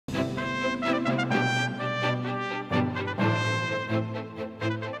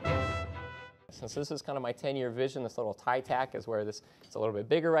And so this is kind of my 10-year vision. This little TiTac is where this, it's a little bit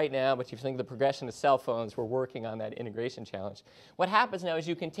bigger right now, but if you think of the progression of cell phones, we're working on that integration challenge. What happens now is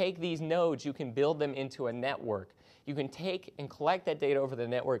you can take these nodes, you can build them into a network. You can take and collect that data over the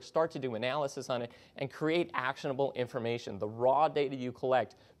network, start to do analysis on it, and create actionable information. The raw data you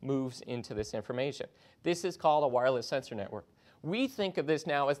collect moves into this information. This is called a wireless sensor network. We think of this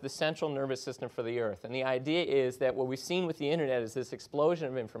now as the central nervous system for the Earth. And the idea is that what we've seen with the internet is this explosion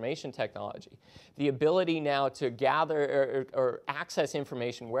of information technology. The ability now to gather or access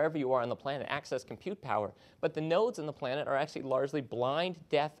information wherever you are on the planet, access compute power. But the nodes on the planet are actually largely blind,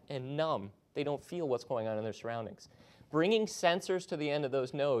 deaf, and numb. They don't feel what's going on in their surroundings. Bringing sensors to the end of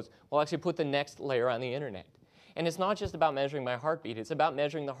those nodes will actually put the next layer on the internet. And it's not just about measuring my heartbeat, it's about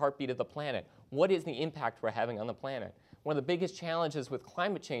measuring the heartbeat of the planet. What is the impact we're having on the planet? One of the biggest challenges with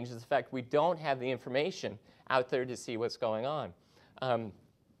climate change is the fact we don't have the information out there to see what's going on. And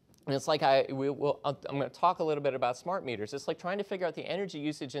it's like I'm going to talk a little bit about smart meters. It's like trying to figure out the energy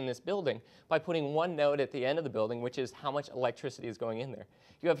usage in this building by putting one node at the end of the building, which is how much electricity is going in there.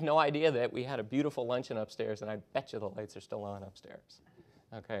 You have no idea that we had a beautiful luncheon upstairs, and I bet you the lights are still on upstairs.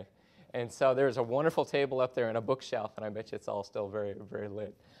 Okay. And so there's a wonderful table up there and a bookshelf, and I bet you it's all still very, very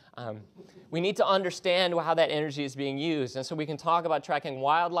lit. We need to understand how that energy is being used. And so we can talk about tracking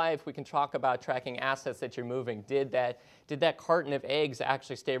wildlife. We can talk about tracking assets that you're moving. Did that carton of eggs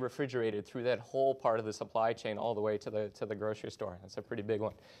actually stay refrigerated through that whole part of the supply chain all the way to the grocery store? That's a pretty big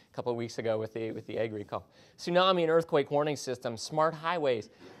one. A couple of weeks ago with the egg recall. Tsunami and earthquake warning systems, smart highways.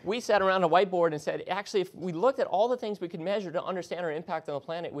 We sat around a whiteboard and said, actually, if we looked at all the things we could measure to understand our impact on the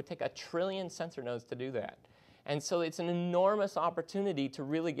planet, it would take 1 trillion sensor nodes to do that. And so it's an enormous opportunity to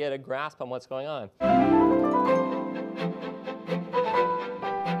really get a grasp on what's going on.